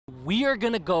we are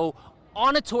gonna go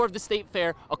on a tour of the State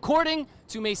Fair according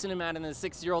to Mason and Madden, the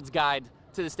 6-year-old's guide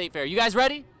to the State Fair. You guys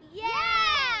ready? Yeah!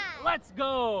 Let's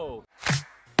go!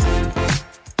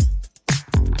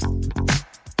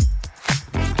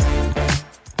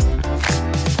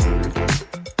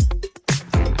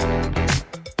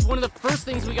 One of the first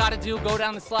things we gotta do, go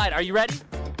down the slide. Are you ready?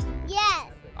 Yes.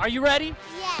 Are you ready?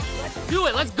 Yes. Let's do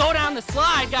it. Let's go down the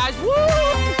slide, guys. Woo!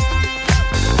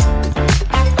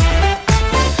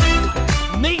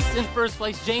 Mason first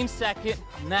place, James second,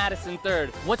 Madison third.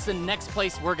 What's the next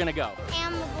place we're gonna go?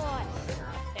 Animals.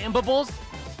 Ambables?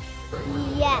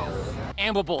 Yes.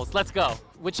 Ambables, let's go.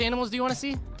 Which animals do you wanna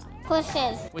see?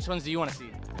 Pushes. Which ones do you wanna see?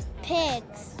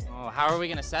 Pigs. Oh, how are we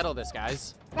gonna settle this,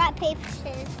 guys? Rock, paper,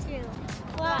 scissors, shoot.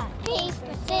 Rock,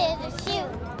 paper, scissors, shoot.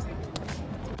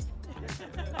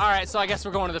 All right, so I guess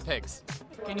we're going to the pigs.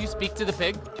 Can you speak to the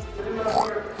pig?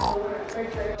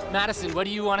 Madison, what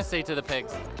do you want to say to the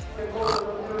pigs?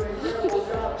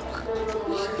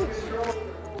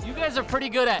 You guys are pretty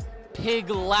good at pig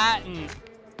Latin.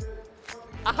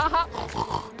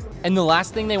 And the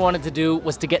last thing they wanted to do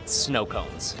was to get snow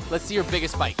cones. Let's see your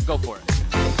biggest bite. Go for it.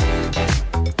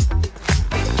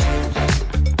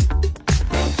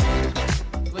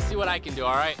 Let's see what I can do,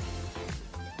 all right?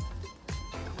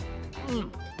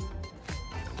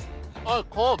 Oh,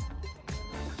 cold.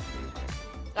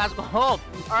 That's cold.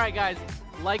 All right, guys,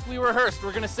 like we rehearsed,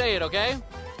 we're gonna say it, okay?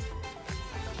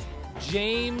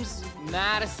 James,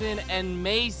 Madison, and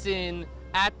Mason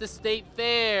at the State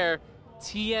Fair,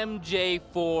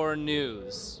 TMJ4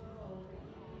 News.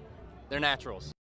 They're naturals.